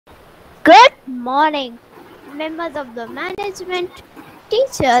Good morning, members of the management,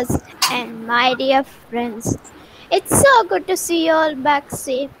 teachers, and my dear friends. It's so good to see you all back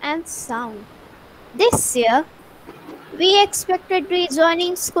safe and sound. This year, we expected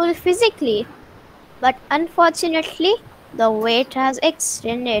rejoining school physically, but unfortunately, the wait has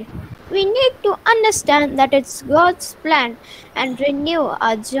extended. We need to understand that it's God's plan and renew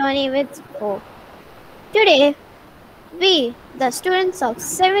our journey with hope. Today, we, the students of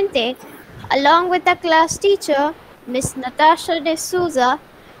 7th A, along with the class teacher, Miss Natasha D'Souza,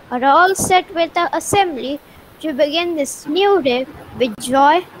 are all set with the assembly to begin this new day with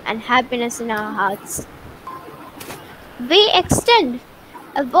joy and happiness in our hearts. We extend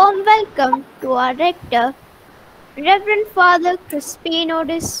a warm welcome to our rector, Reverend Father Crispino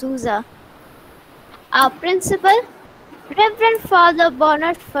D'Souza, our principal, Reverend Father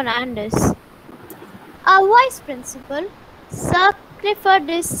Bernard Fernandez, our vice principal, Sir Clifford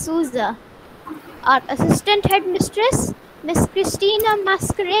D'Souza, our assistant headmistress, Miss Christina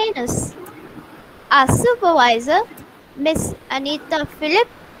Mascarenas, our supervisor, Miss Anita Philip,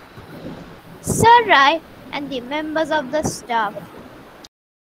 Sir Rai, and the members of the staff.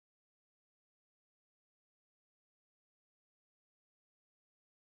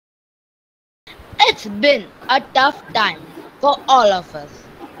 It's been a tough time for all of us.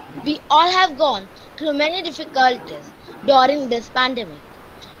 We all have gone through many difficulties during this pandemic.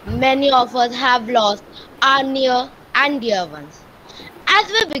 Many of us have lost our near and dear ones.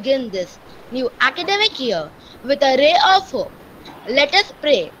 As we begin this new academic year with a ray of hope, let us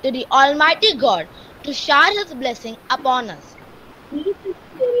pray to the Almighty God to shower His blessing upon us. Please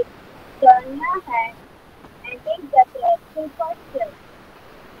stay, turn your hand, and take the grateful posture.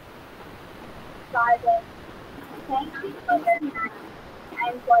 Father, thank you for the night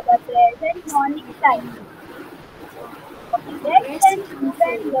and for the present morning time. Rest and food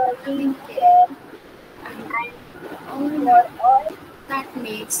and learning care and for all that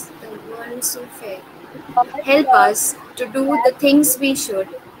makes the world so fair. Help us to do the things we should,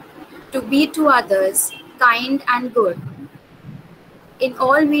 to be to others kind and good. In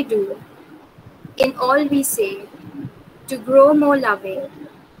all we do, in all we say, to grow more loving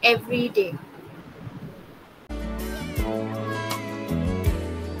every day.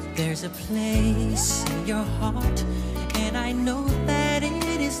 There's a place in your heart, and I know that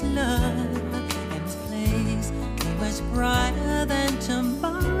it is love. And this place is much brighter than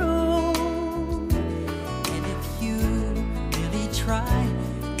tomorrow. And if you really try,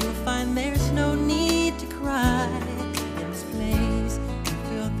 you'll find there's no need to cry. In this place, you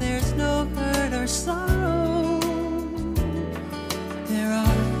feel there's no hurt or sorrow. There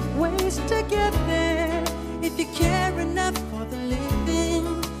are ways to get there if you care enough for the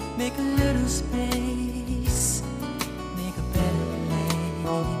living. Make a little space, make a better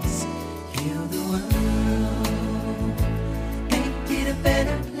place, heal the world, make it a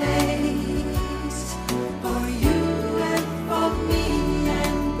better place for you and for me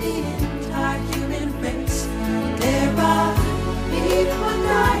and the entire human race. There are people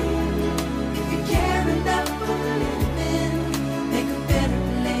dying. If you care enough for the living, make a better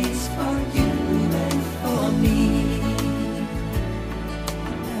place for you and for me.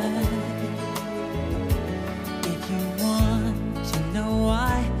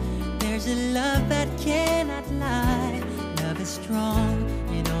 Love that cannot lie. Love is strong,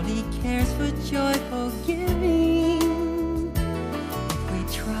 it only cares for joyful giving. If we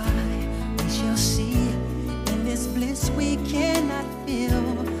try, we shall see. In this bliss we cannot feel.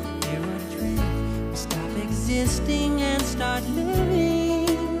 There are dreams, we stop existing and start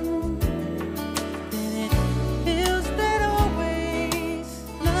living. Then it feels that always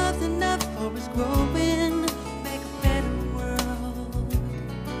love's enough for us growing. Make a better world.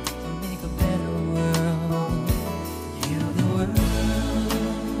 Make a better world, heal the world,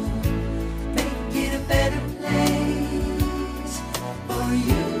 make it a better place for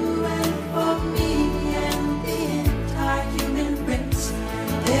you and for me and the entire human race.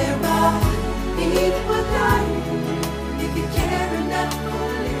 There are people dying. If you care enough for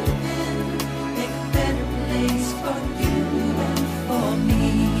living, make a better place for you and for me.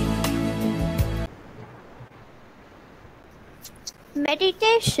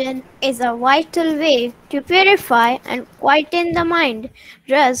 Meditation is a vital way to purify and quieten the mind,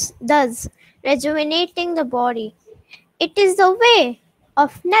 thus rejuvenating the body. It is the way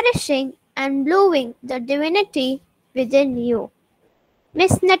of nourishing and blowing the divinity within you.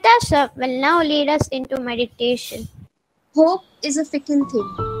 Miss Natasha will now lead us into meditation. Hope is a fickle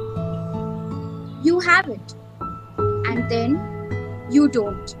thing. You have it, and then you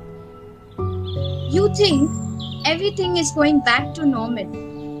don't. You think everything is going back to normal.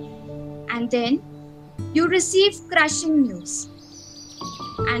 And then you receive crushing news,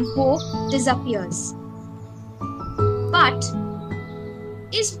 and hope disappears. But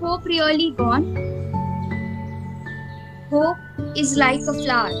is hope really gone? Hope is like a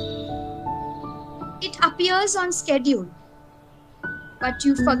flower. It appears on schedule, but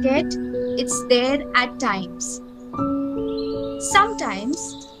you forget it's there at times.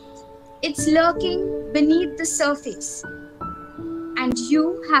 Sometimes it's lurking beneath the surface, and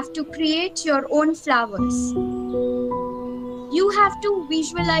you have to create your own flowers. You have to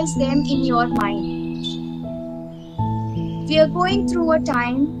visualize them in your mind. We are going through a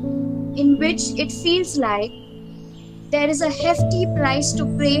time in which it feels like there is a hefty price to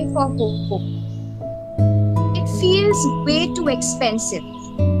pay for hope. It feels way too expensive.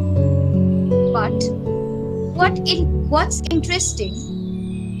 But what's interesting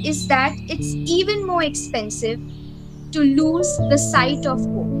is that it's even more expensive to lose the sight of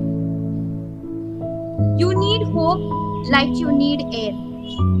hope. You need hope like you need air.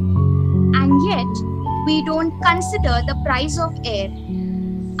 And yet, we don't consider the price of air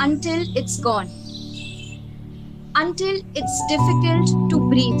until it's gone, until it's difficult to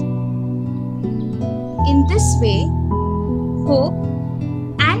breathe. In this way, hope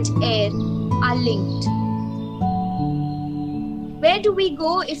and air are linked. Where do we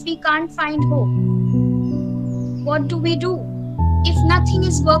go if we can't find hope? What do we do if nothing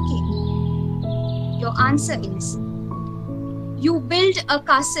is working? Your answer is, you build a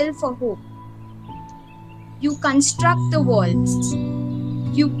castle for hope. You construct the walls.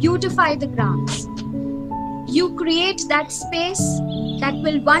 You beautify the grounds. You create that space that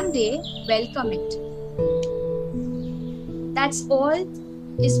will one day welcome it. That's all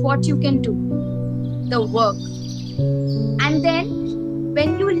is what you can do, the work. And then,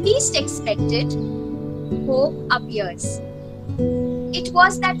 when you least expect it, hope appears. It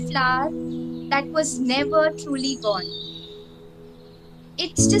was that flower that was never truly gone.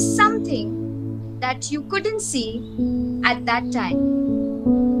 It's just something that you couldn't see at that time.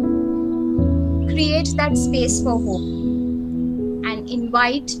 Create that space for hope and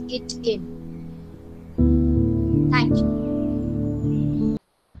invite it in. Thank you.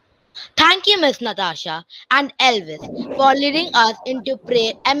 Thank you, Miss Natasha and Elvis, for leading us into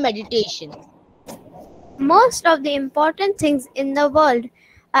prayer and meditation. Most of the important things in the world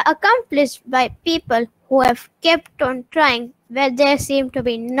are accomplished by people who have kept on trying where there seemed to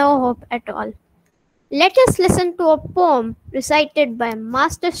be no hope at all. Let us listen to a poem recited by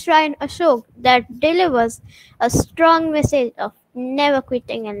Master Shrine Ashok that delivers a strong message of never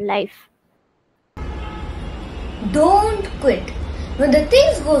quitting in life. Don't quit. When the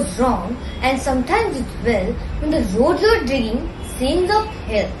things goes wrong, and sometimes it will, when the road you're digging seems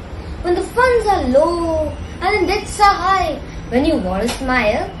uphill, when the funds are low and the debts are high, when you want to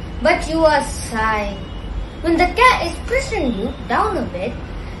smile but you are sighing, when the cat is pressing you down a bit,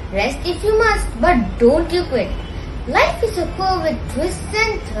 rest if you must, but don't you quit. Life is a curve with twists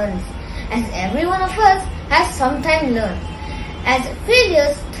and turns, as every one of us has sometime learned. As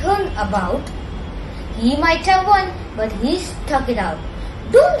failures turn about, he might have won, but he stuck it out.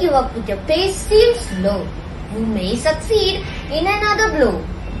 Don't give up if your pace seems low. You may succeed in another blow.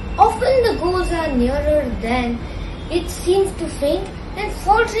 Often the goals are nearer than it seems to faint and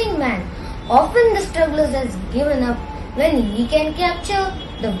faltering man. Often the struggler has given up when he can capture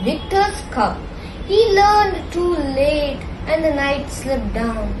the victor's cup. He learned too late and the night slipped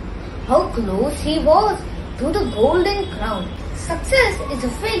down. How close he was to the golden crown. Success is a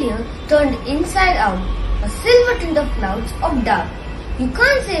failure turned inside out, a silver tint of clouds of dark. You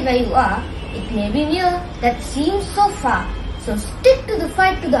can't say where you are, it may be near that seems so far. So stick to the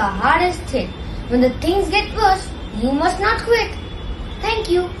fight to the hardest hit. When the things get worse, you must not quit. Thank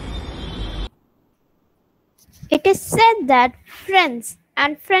you. It is said that friends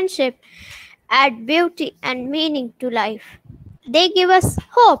and friendship add beauty and meaning to life. They give us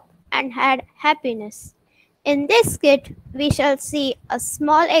hope and add happiness. In this skit, we shall see a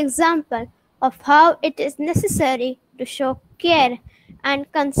small example of how it is necessary to show care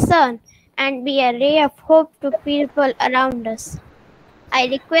and concern and be a ray of hope to people around us. I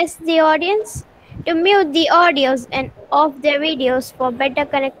request the audience to mute the audios and off their videos for better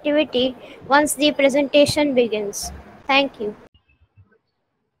connectivity once the presentation begins. Thank you.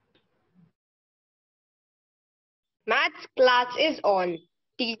 Maths class is on.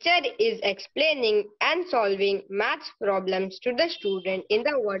 Teacher is explaining and solving maths problems to the student in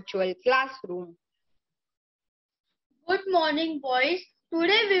the virtual classroom. Good morning, boys.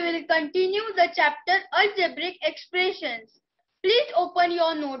 Today we will continue the chapter Algebraic Expressions. Please open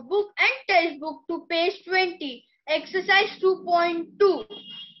your notebook and textbook to page 20, exercise 2.2.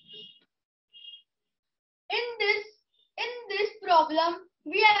 problem,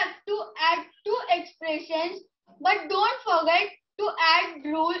 we have to add two expressions, but don't forget to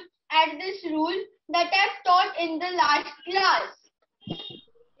add this rule that I've taught in the last class.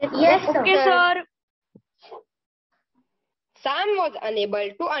 Yes, sir. Okay, sir. Sam was unable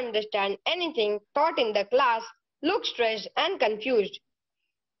to understand anything taught in the class, looked stressed and confused.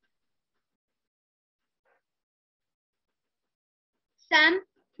 Sam,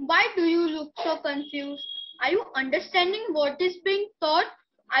 why do you look so confused? Are you understanding what is being taught?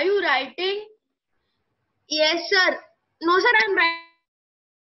 Are you writing? Yes, sir. No, sir, I'm right.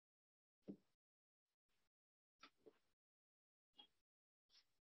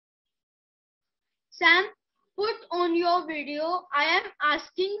 Sam, put on your video. I am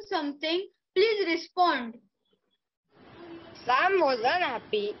asking something. Please respond. Sam was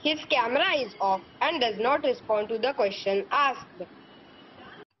unhappy. His camera is off and does not respond to the question asked.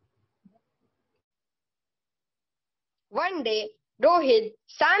 One day, Rohit,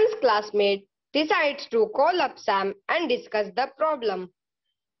 Sam's classmate, decides to call up Sam and discuss the problem.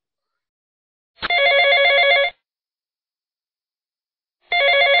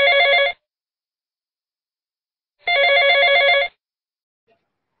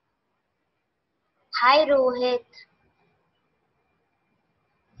 Hi, Rohit.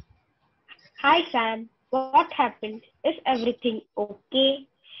 Hi Sam, what happened? Is everything okay?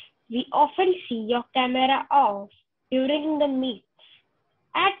 We often see your camera off during the meets.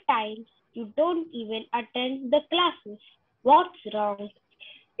 At times, you don't even attend the classes. What's wrong?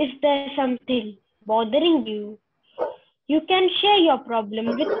 Is there something bothering you? You can share your problem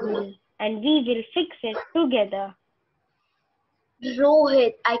with me and we will fix it together.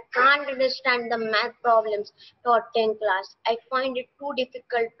 Rohit, I can't understand the math problems taught in class. I find it too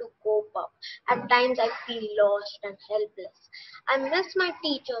difficult to cope up. At times I feel lost and helpless. I miss my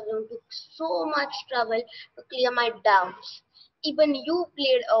teachers who took so much trouble to clear my doubts. Even you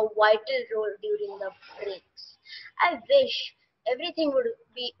played a vital role during the breaks. I wish everything would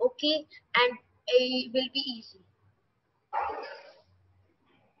be okay and it will be easy.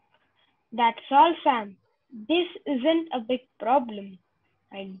 That's all, Sam. This isn't a big problem.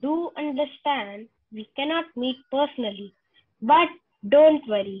 I do understand we cannot meet personally, but don't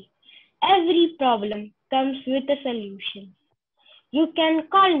worry. Every problem comes with a solution. You can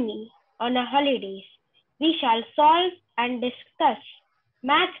call me on a holidays. We shall solve and discuss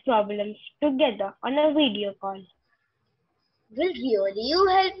math problems together on a video call. Will really you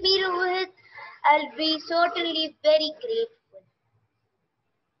help me, Rohit? I'll be certainly very grateful.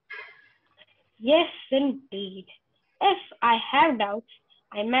 Yes, indeed. If I have doubts,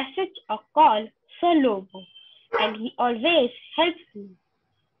 I message or call Sir Lobo, and he always helps me.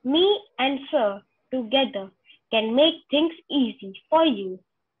 Me and Sir together can make things easy for you.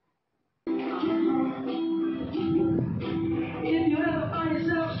 If you ever find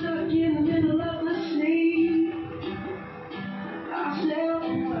yourself stuck in the middle of the sea, I'll sail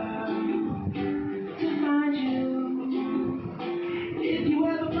to find you. If you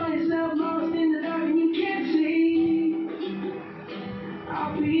ever find yourself lost in the dark and you can't see,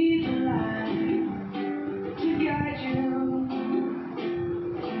 I'll be the light to guide you.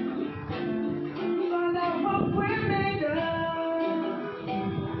 Find out what we're made of.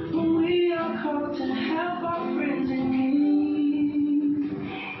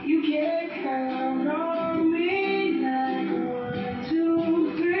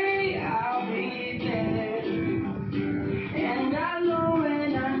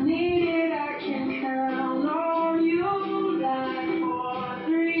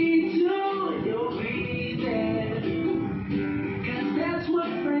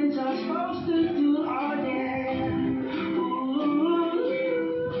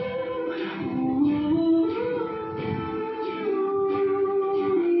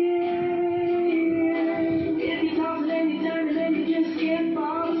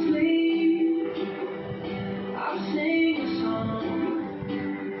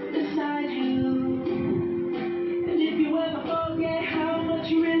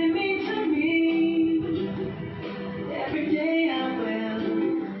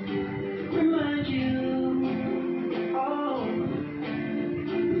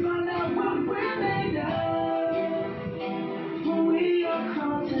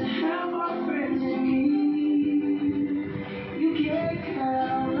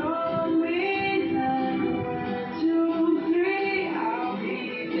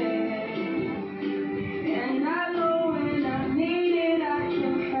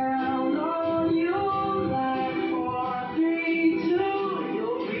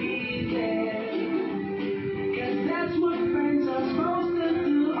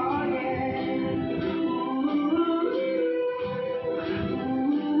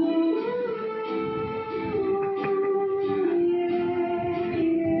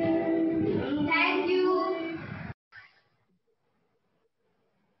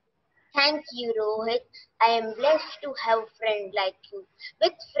 Thank you, Rohit. I am blessed to have friends like you.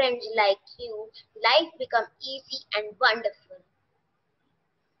 With friends like you, life becomes easy and wonderful.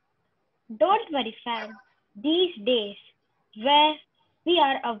 Don't worry, Sam. These days, where we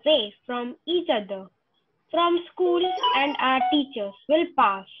are away from each other, from school and our teachers, will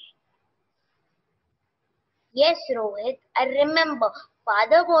pass. Yes, Rohit, I remember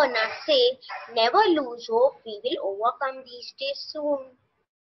Father Bona say, never lose hope, we will overcome these days soon.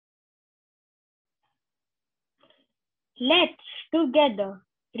 Let's together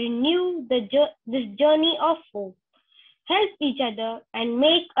renew this journey of hope, help each other, and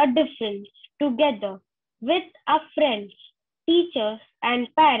make a difference together with our friends, teachers, and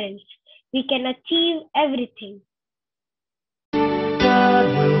parents. We can achieve everything. God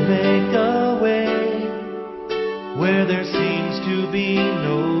will make a way where there seems to be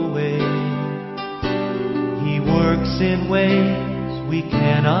no way. He works in ways we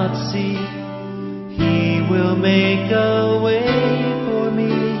cannot see. He will make a way for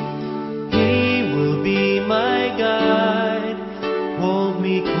me. He will be my guide, hold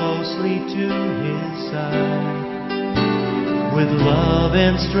me closely to his side. With love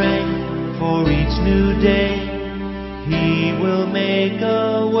and strength for each new day, he will make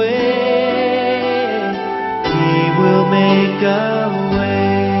a way. He will make a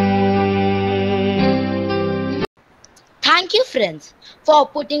way. Thank you, friends, for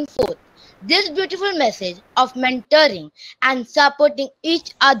putting forth this beautiful message of mentoring and supporting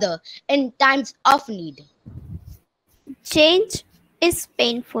each other in times of need. Change is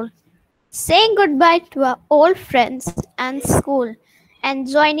painful. Saying goodbye to our old friends and school and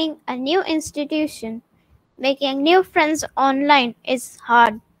joining a new institution, making new friends online is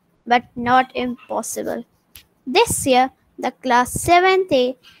hard but not impossible. This year, the class 7th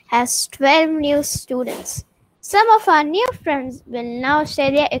A has 12 new students. Some of our new friends will now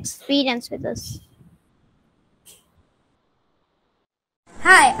share their experience with us.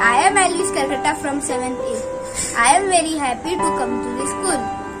 Hi, I am Alice Calcutta from 7th A. I am very happy to come to the school.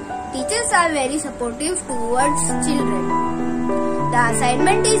 Teachers are very supportive towards children. The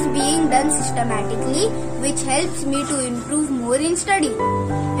assignment is being done systematically, which helps me to improve more in study.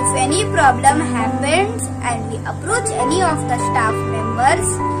 If any problem happens and we approach any of the staff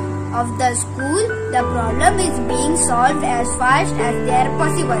members of the school, the problem is being solved as fast as they are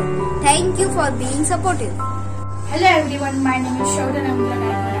possible. Thank you for being supportive. Hello everyone, my name is Shaudan Amla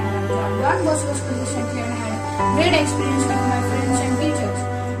Naikar and I have joined Don Bosco School recently and had great experience with my friends and teachers.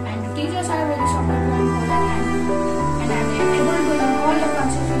 And the teachers are very supportive and polite and I am able to learn all your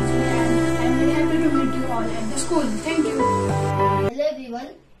concepts easily and I am very happy to meet you all at the school. Thank you. Hello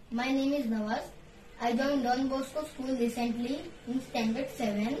everyone, my name is Nawaz. I joined Don Bosco School recently in Standard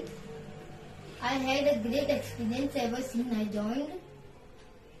 7. I had a great experience ever since I joined.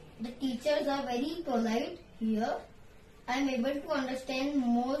 The teachers are very polite here. I am able to understand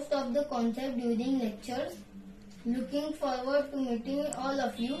most of the concept during lectures. Looking forward to meeting all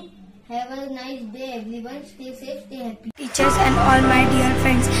of you. Have a nice day everyone. Stay safe, stay happy. Teachers and all my dear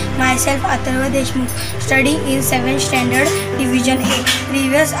friends, myself Atharva Deshmukh, studying in 7th standard division A.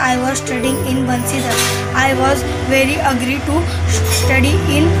 Previous I was studying in Bansidhar. I was very agree to study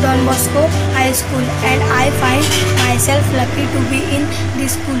in Don Bosco High School and I find myself lucky to be in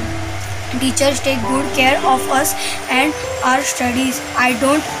this school. Teachers take good care of us and our studies. I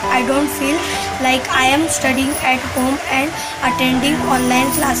don't feel like I am studying at home and attending online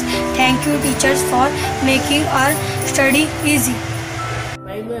class. Thank you teachers for making our study easy.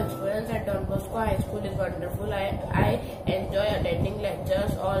 My new experience at Don Bosco High School is wonderful. I enjoy attending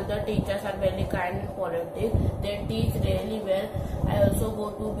lectures. All the teachers are very kind and positive. They teach really well. I also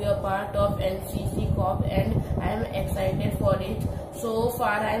go to be a part of NCC Corps and I am excited for it. So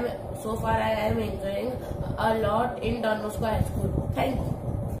far I am enjoying a lot in Don Bosco High School. Thank you.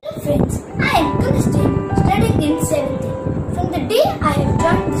 Friends, I am Christine, studying in 7th. From the day I have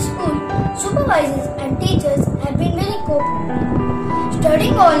joined the school, supervisors and teachers have been very cooperative.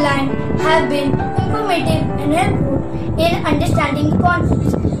 Studying online have been informative and helpful in understanding the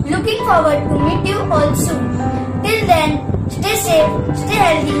concepts. Looking forward to meet you all soon. Till then, stay safe, stay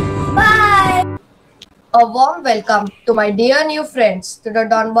healthy. Bye. A warm welcome to my dear new friends to the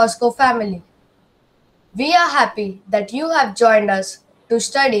Don Bosco family. We are happy that you have joined us to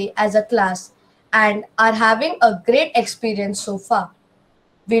study as a class and are having a great experience so far.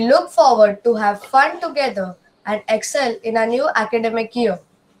 We look forward to have fun together and excel in a new academic year.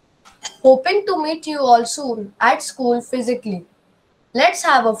 Hoping to meet you all soon at school physically. Let's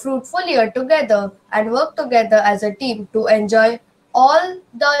have a fruitful year together and work together as a team to enjoy all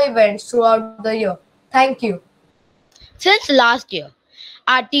the events throughout the year. Thank you. Since last year,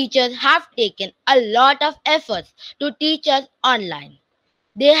 Our teachers have taken a lot of efforts to teach us online.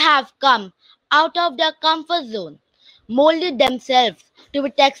 They have come out of their comfort zone, molded themselves to be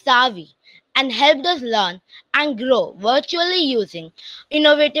tech savvy, and helped us learn and grow virtually using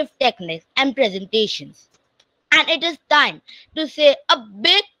innovative techniques and presentations. And it is time to say a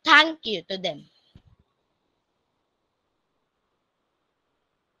big thank you to them.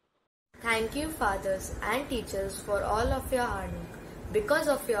 Thank you, fathers and teachers, for all of your hard work. Because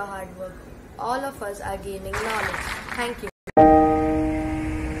of your hard work, all of us are gaining knowledge. Thank you.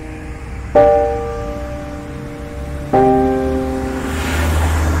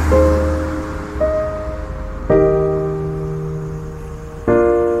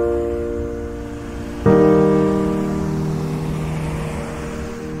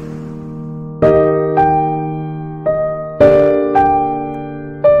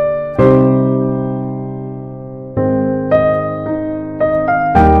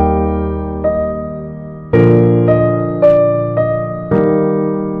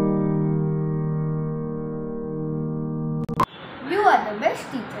 You are the best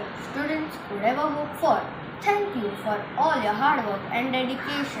teacher students could ever hope for. Thank you for all your hard work and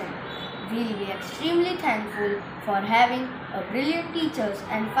dedication. We'll be extremely thankful for having a brilliant teachers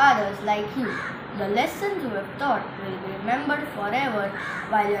and fathers like you. The lessons you have taught will be remembered forever,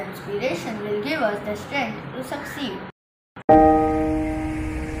 while your inspiration will give us the strength to succeed.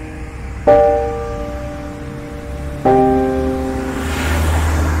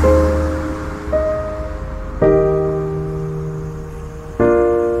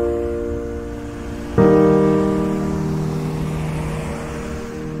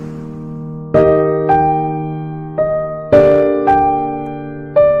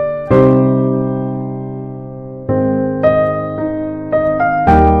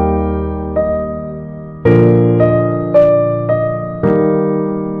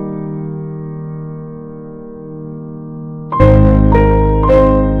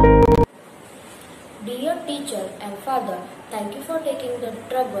 Dear teacher and father, thank you for taking the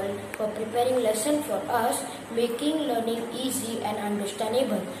trouble for preparing lesson for us, making learning easy and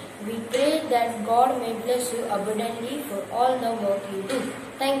understandable. We pray that God may bless you abundantly for all the work you do.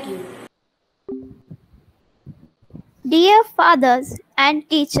 Thank you. Dear fathers and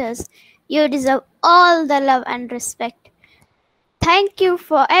teachers, you deserve all the love and respect. Thank you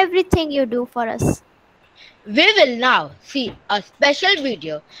for everything you do for us. We will now see a special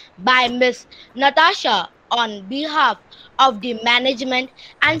video by Miss Natasha on behalf of the management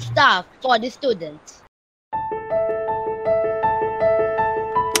and staff for the students.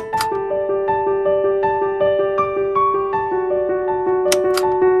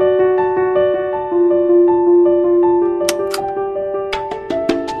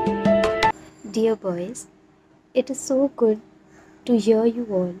 Dear boys, it is so good to hear you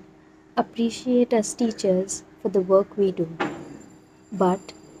all appreciate us teachers for the work we do.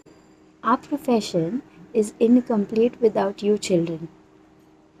 But our profession is incomplete without you children.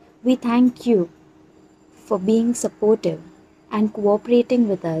 We thank you for being supportive and cooperating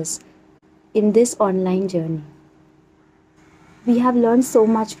with us in this online journey. We have learned so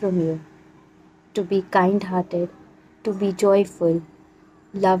much from you: to be kind-hearted, to be joyful,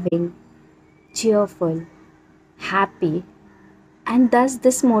 loving, cheerful, happy, and thus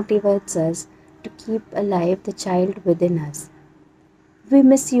this motivates us to keep alive the child within us. We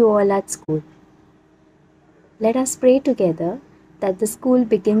miss you all at school. Let us pray together that the school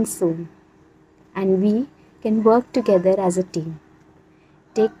begins soon and we can work together as a team.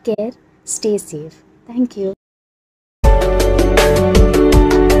 Take care, stay safe. Thank you.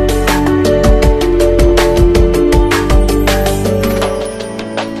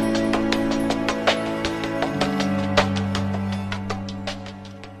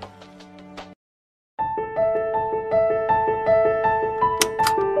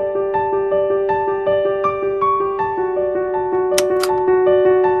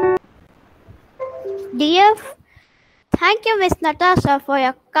 Dear, thank you, Miss Natasha, for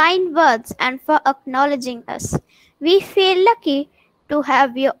your kind words and for acknowledging us. We feel lucky to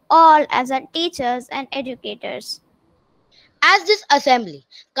have you all as our teachers and educators. As this assembly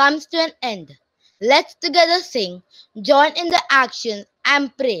comes to an end, let's together sing, join in the action,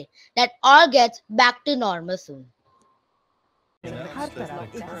 and pray that all gets back to normal soon.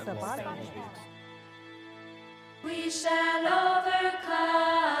 We shall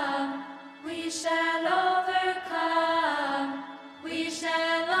overcome. We shall overcome. We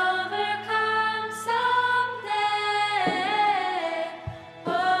shall overcome someday.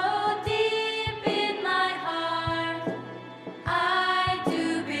 Oh, deep in my heart, I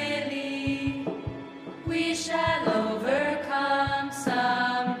do believe we shall overcome someday.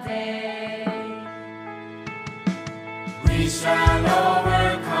 shall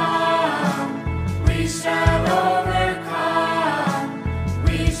overcome. We shall overcome.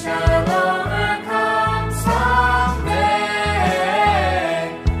 We shall overcome someday.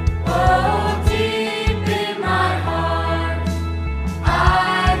 Oh, deep in my heart,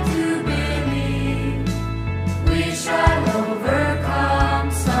 I do believe we shall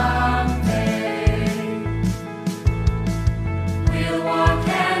overcome someday. We'll walk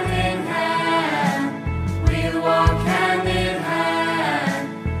hand in hand. We'll walk hand in hand.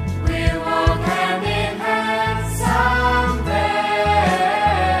 We'll walk hand in hand someday.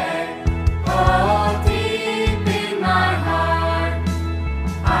 Oh, deep in my heart,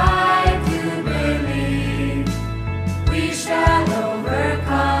 I do believe we shall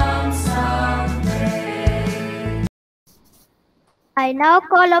overcome someday. I now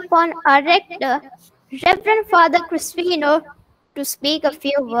call upon our rector, Reverend Father Crispino, to speak a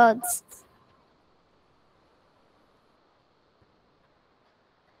few words.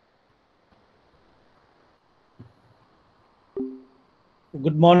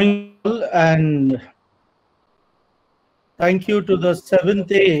 Good morning, all, and thank you to the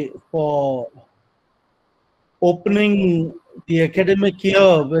 7th A for opening the academic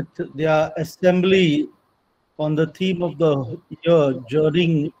year with their assembly on the theme of the year,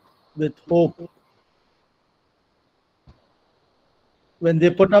 Journeying with Hope. When they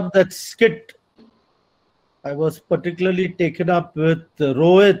put up that skit, I was particularly taken up with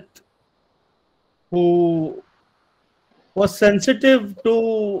Rohit, who was sensitive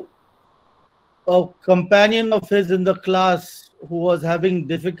to a companion of his in the class who was having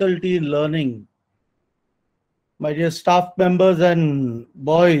difficulty in learning. My dear staff members and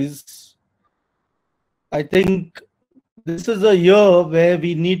boys, I think this is a year where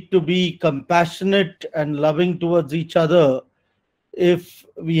we need to be compassionate and loving towards each other if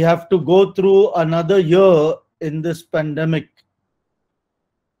we have to go through another year in this pandemic.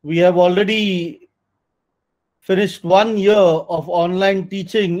 We have already finished 1 year of online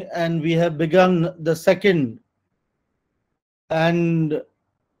teaching and we have begun the second. And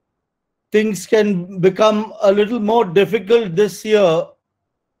things can become a little more difficult this year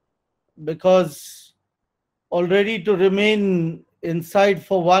because already to remain inside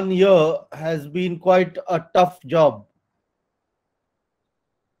for 1 year has been quite a tough job.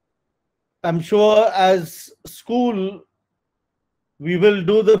 I'm sure as school, we will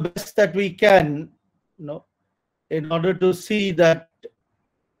do the best that we can, in order to see that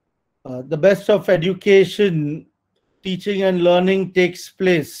the best of education, teaching and learning takes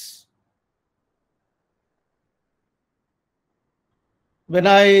place. When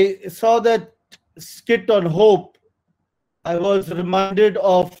I saw that skit on hope, I was reminded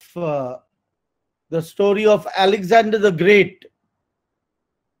of the story of Alexander the Great.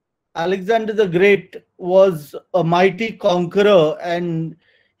 Alexander the Great was a mighty conqueror and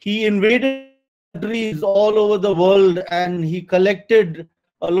he invaded countries all over the world and he collected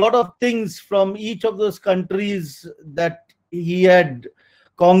a lot of things from each of those countries that he had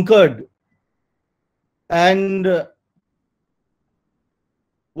conquered. And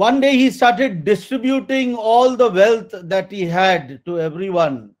one day he started distributing all the wealth that he had to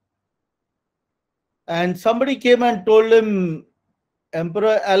everyone. And somebody came and told him,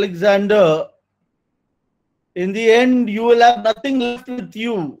 Emperor Alexander, in the end, you will have nothing left with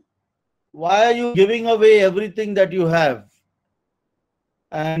you. Why are you giving away everything that you have?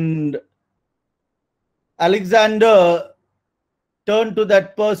 And Alexander turned to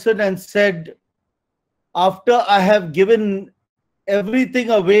that person and said, after I have given everything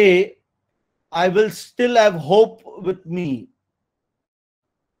away, I will still have hope with me.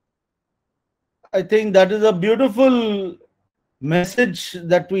 I think that is a beautiful message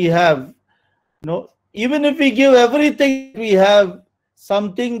that we have. Even if we give everything we have,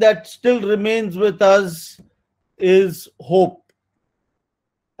 something that still remains with us is hope.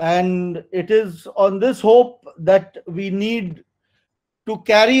 And it is on this hope that we need to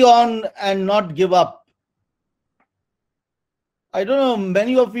carry on and not give up. I don't know,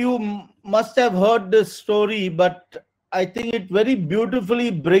 many of you must have heard this story, but I think it very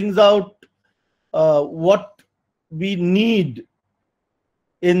beautifully brings out what we need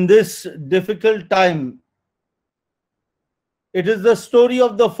in this difficult time. It is the story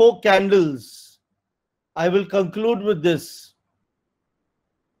of the 4 candles. I will conclude with this.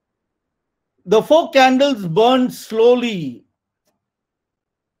 The 4 candles burned slowly.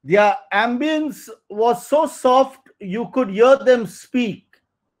 Their ambience was so soft you could hear them speak.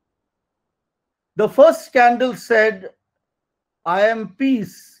 The first candle said, I am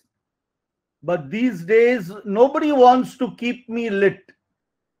peace, but these days nobody wants to keep me lit.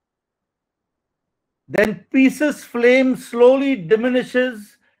 Then Peace's flame slowly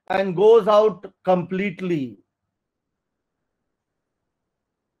diminishes and goes out completely.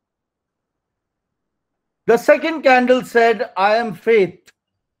 The second candle said, I am faith,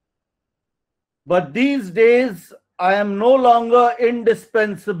 but these days I am no longer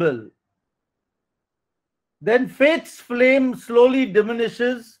indispensable. Then faith's flame slowly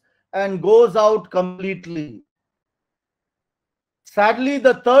diminishes and goes out completely. Sadly,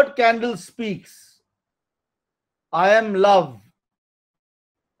 the third candle speaks, I am love,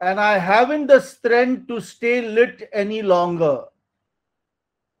 and I haven't the strength to stay lit any longer.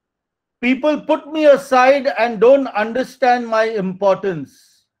 People put me aside and don't understand my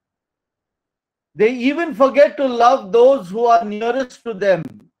importance. They even forget to love those who are nearest to them.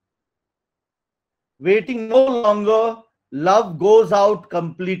 Waiting no longer, love goes out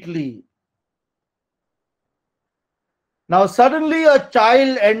completely. Now suddenly a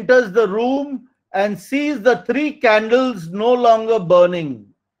child enters the room and sees the three candles no longer burning.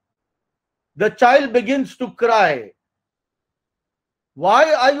 The child begins to cry.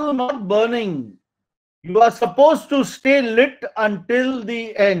 Why are you not burning? You are supposed to stay lit until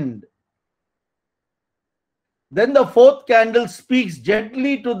the end. Then the fourth candle speaks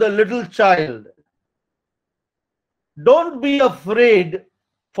gently to the little child. Don't be afraid,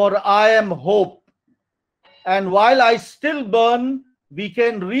 for I am hope. And while I still burn, we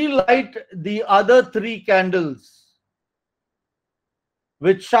can relight the other three candles.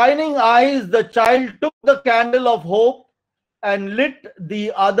 With shining eyes, the child took the candle of hope and lit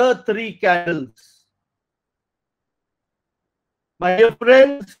the other three candles. My dear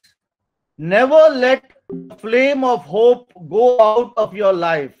friends, never let the flame of hope go out of your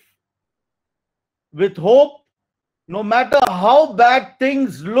life. With hope, no matter how bad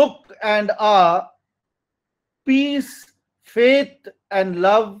things look and are, peace, faith, and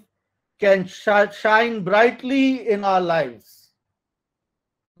love can shine brightly in our lives.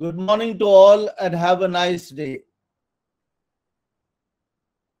 Good morning to all and have a nice day.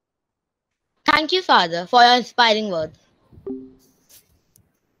 Thank you, Father, for your inspiring words.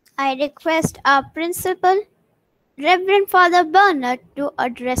 I request our principal, Reverend Father Bernard, to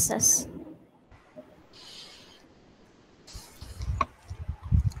address us.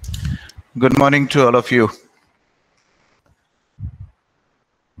 Good morning to all of you.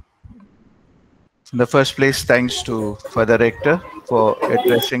 In the first place, thanks to Father Rector for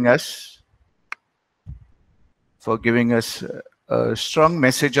addressing us, for giving us a strong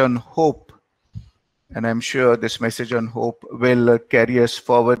message on hope. And I'm sure this message on hope will carry us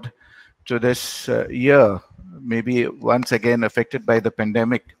forward to this year, maybe once again affected by the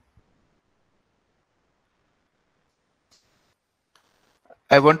pandemic.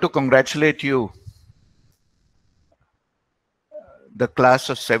 I want to congratulate you, the class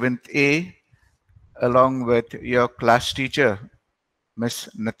of 7th A, along with your class teacher, Miss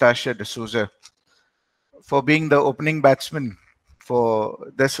Natasha D'Souza, for being the opening batsman for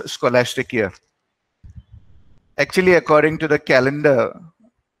this scholastic year. Actually, according to the calendar,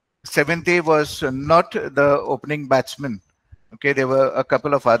 7th A was not the opening batsman. Okay, there were a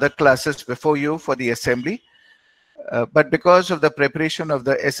couple of other classes before you for the assembly. But because of the preparation of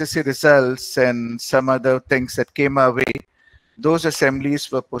the SSC results and some other things that came our way, those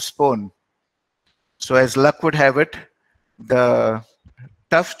assemblies were postponed. So as luck would have it, the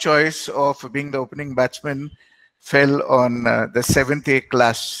tough choice of being the opening batsman fell on the 7th A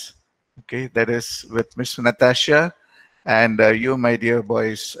class. Okay, that is with Miss Natasha and you, my dear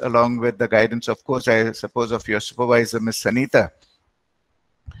boys, along with the guidance, of course, I suppose, of your supervisor, Miss Sanita.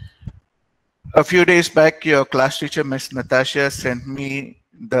 A few days back, your class teacher, Miss Natasha, sent me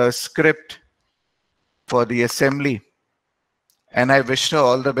the script for the assembly, and I wished her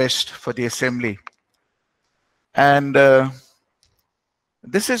all the best for the assembly. And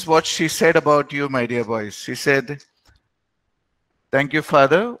this is what she said about you, my dear boys. She said, "Thank you,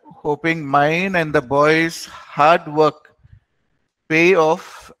 Father, hoping mine and the boys' hard work pay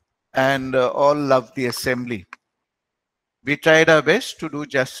off and all love the assembly. We tried our best to do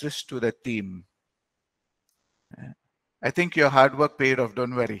justice to the theme." I think your hard work paid off,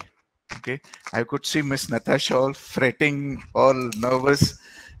 don't worry. Okay, I could see Miss Natasha all fretting, all nervous,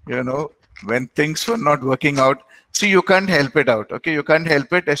 you know, when things were not working out. See, you can't help it out. Okay, you can't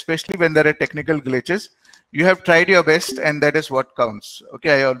help it, especially when there are technical glitches. You have tried your best, and that is what counts.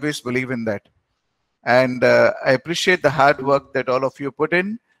 Okay, I always believe in that. And I appreciate the hard work that all of you put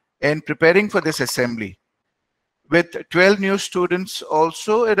in preparing for this assembly. With 12 new students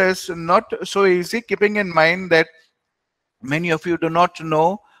also, it is not so easy, keeping in mind that many of you do not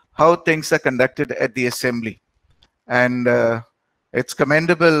know how things are conducted at the assembly. And It's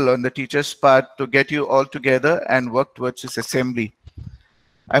commendable on the teacher's part to get you all together and work towards this assembly.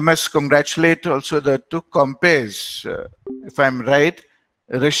 I must congratulate also the two compares, if I'm right,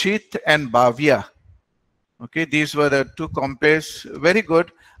 Rashid and Bhavya. Okay, these were the two compares. Very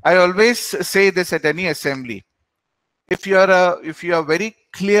good. I always say this at any assembly. If you are very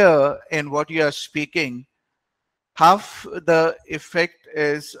clear in what you are speaking, half the effect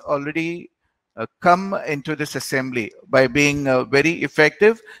is already come into this assembly by being very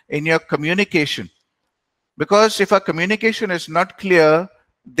effective in your communication. Because if our communication is not clear,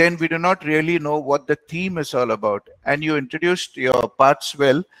 then we do not really know what the theme is all about. And you introduced your parts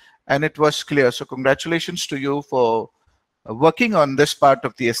well, and it was clear. So congratulations to you for working on this part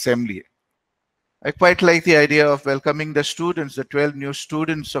of the assembly. I quite like the idea of welcoming the students, the 12 new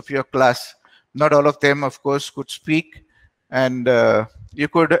students of your class. Not all of them, of course, could speak, and you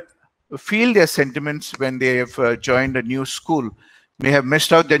could feel their sentiments when they have joined a new school. May have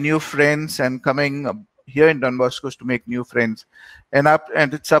missed out their new friends and coming here in Don Bosco's to make new friends. And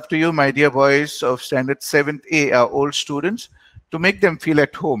it's up to you, my dear boys of Standard 7th A, our old students, to make them feel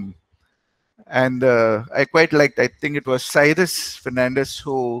at home. And I quite liked, I think it was Cyrus Fernandez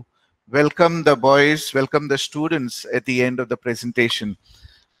who welcomed the boys, welcomed the students at the end of the presentation.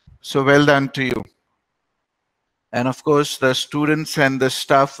 So well done to you. And of course, the students and the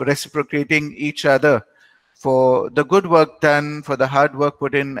staff reciprocating each other for the good work done, for the hard work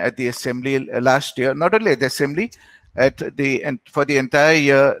put in at the assembly last year, not only at the assembly, for the entire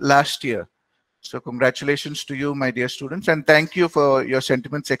year last year. So congratulations to you, my dear students, and thank you for your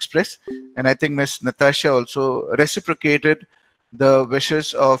sentiments expressed. And I think Ms. Natasha also reciprocated the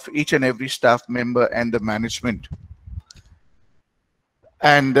wishes of each and every staff member and the management.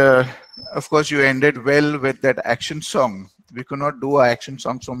 And of course, you ended well with that action song. We could not do our action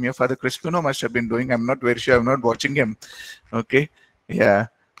songs from your father. Crispino must have been doing. I'm not very sure. I'm not watching him. Okay, yeah,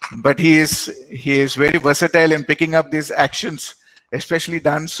 but he is very versatile in picking up these actions, especially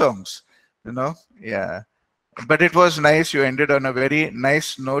dance songs. You know, yeah. But it was nice. You ended on a very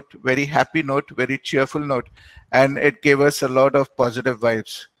nice note, very happy note, very cheerful note, and it gave us a lot of positive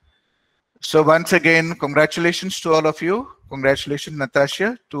vibes. So once again, congratulations to all of you. Congratulations,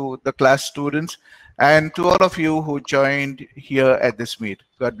 Natasha, to the class students, and to all of you who joined here at this meet.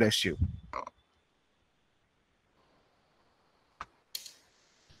 God bless you.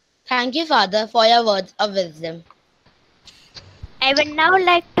 Thank you, Father, for your words of wisdom. I would now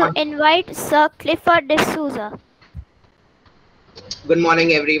like to invite Sir Clifford D'Souza. Good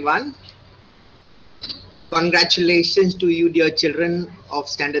morning, everyone. Congratulations to you, dear children of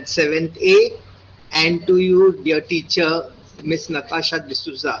Standard 7th A, and to you, dear teacher, Miss Natasha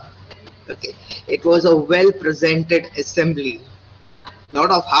D'Souza. Okay, it was a well-presented assembly. A lot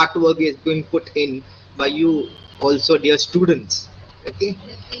of hard work is being put in by you also, dear students. Okay,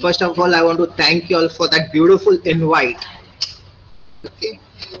 first of all, I want to thank you all for that beautiful invite. Okay,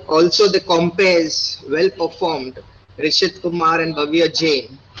 also the compares well performed, Rishit Kumar and Bhavya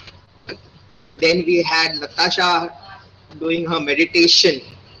Jain. Then we had Natasha doing her meditation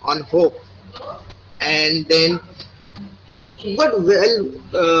on hope, and then what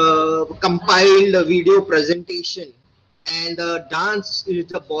well compiled video presentation and the dance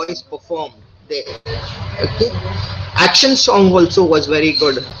the boys performed there. Okay, action song also was very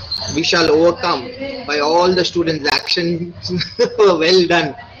good. We shall overcome by all the students. Actions were well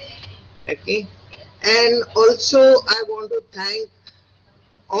done. Okay, and also I want to thank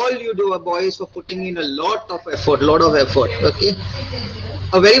all you do boys for putting in a lot of effort. Okay,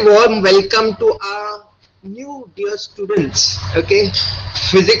 a very warm welcome to our new dear students. Okay,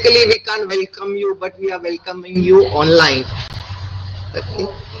 physically we can't welcome you, but we are welcoming you online. Okay,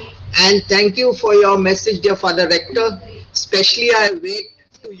 and thank you for your message, dear Father Rector. Especially I wait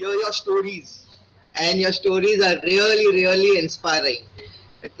to hear your stories, and your stories are really inspiring.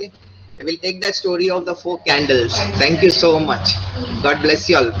 Okay, I will take that story of the 4 candles. Thank you so much. God bless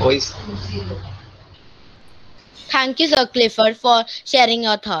you all, boys. Thank you, Sir Clifford, for sharing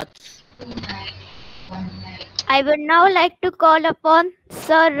your thoughts. I would now like to call upon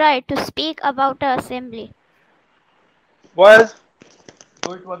Sir Rai to speak about our assembly. Boys,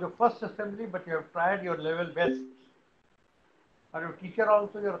 so it was your first assembly, but you have tried your level best. And your teacher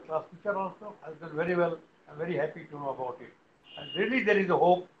also, your class teacher also has done very well. I'm very happy to know about it. And really there is a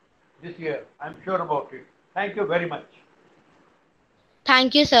hope this year. I'm sure about it. Thank you very much.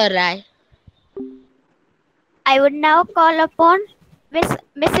 Thank you, Sir Rai. I would now call upon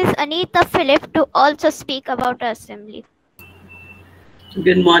Mrs. Anita Philip to also speak about our assembly.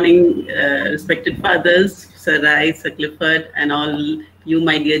 Good morning, respected fathers, Sir Rai, Sir Clifford, and all you,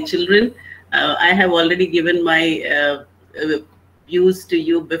 my dear children. I have already given my abuse to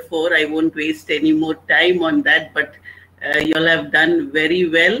you before. I won't waste any more time on that, but you all have done very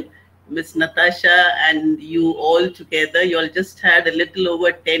well. Miss Natasha and you all together, you all just had a little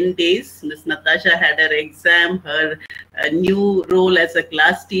over 10 days. Miss Natasha had her exam, her new role as a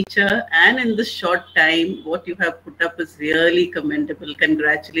class teacher, and in this short time, what you have put up is really commendable.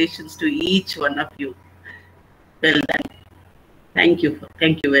 Congratulations to each one of you. Well done. Thank you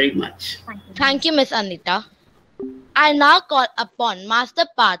very much. Thank you, Miss Anita. I now call upon Master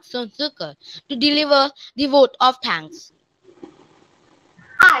Parth Sonsukar to deliver the vote of thanks.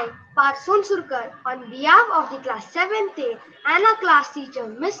 I, Parth Sonsukar, on behalf of the class 7th A and our class teacher,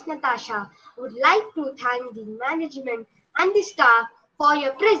 Miss Natasha, would like to thank the management and the staff for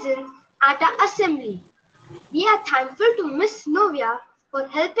your presence at our assembly. We are thankful to Miss Novia for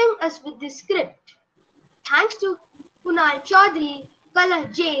helping us with the script. Thanks to Kunal Chaudhary,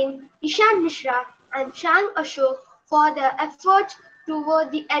 Kalak Jain, Ishan Mishra, and Shang Ashok for their efforts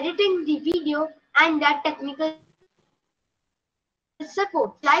toward the editing the video and their technical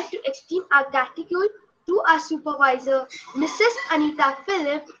support. I'd like to extend our gratitude to our supervisor, Mrs. Anita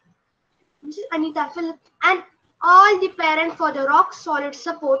Phillip, and all the parents for the rock solid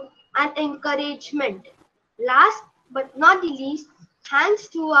support and encouragement. Last but not the least, thanks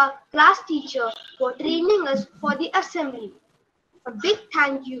to our class teacher for training us for the assembly. A big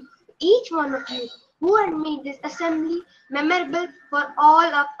thank you to each one of you who had made this assembly memorable for all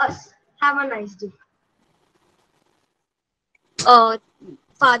of us. Have a nice day.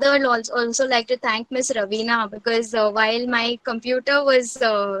 Father would also like to thank Miss Ravina because while my computer was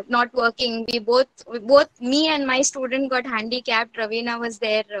not working, we both me and my student got handicapped. Ravina was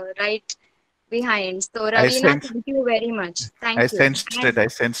there right behind. So Ravina, thank you very much. Thank you. I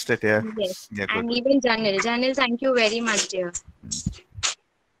sensed it, yeah. Yes. Yeah, good. And even Janil, thank you very much, dear.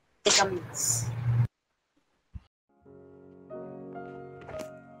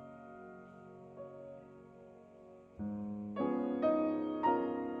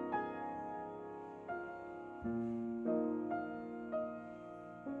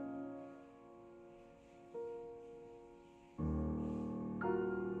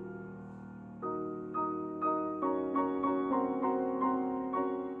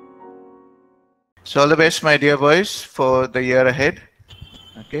 So all the best, my dear boys, for the year ahead.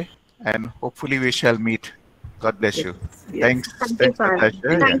 Okay, and hopefully we shall meet. God bless you. Thanks. Thank you, Father.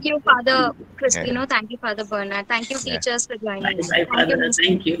 Natasha. Thank you, Father Crispino. Yeah. Thank you, Father Bernard. Thank you, teachers, for joining us. Bye, Thank you, Father. Mr.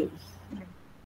 Thank you.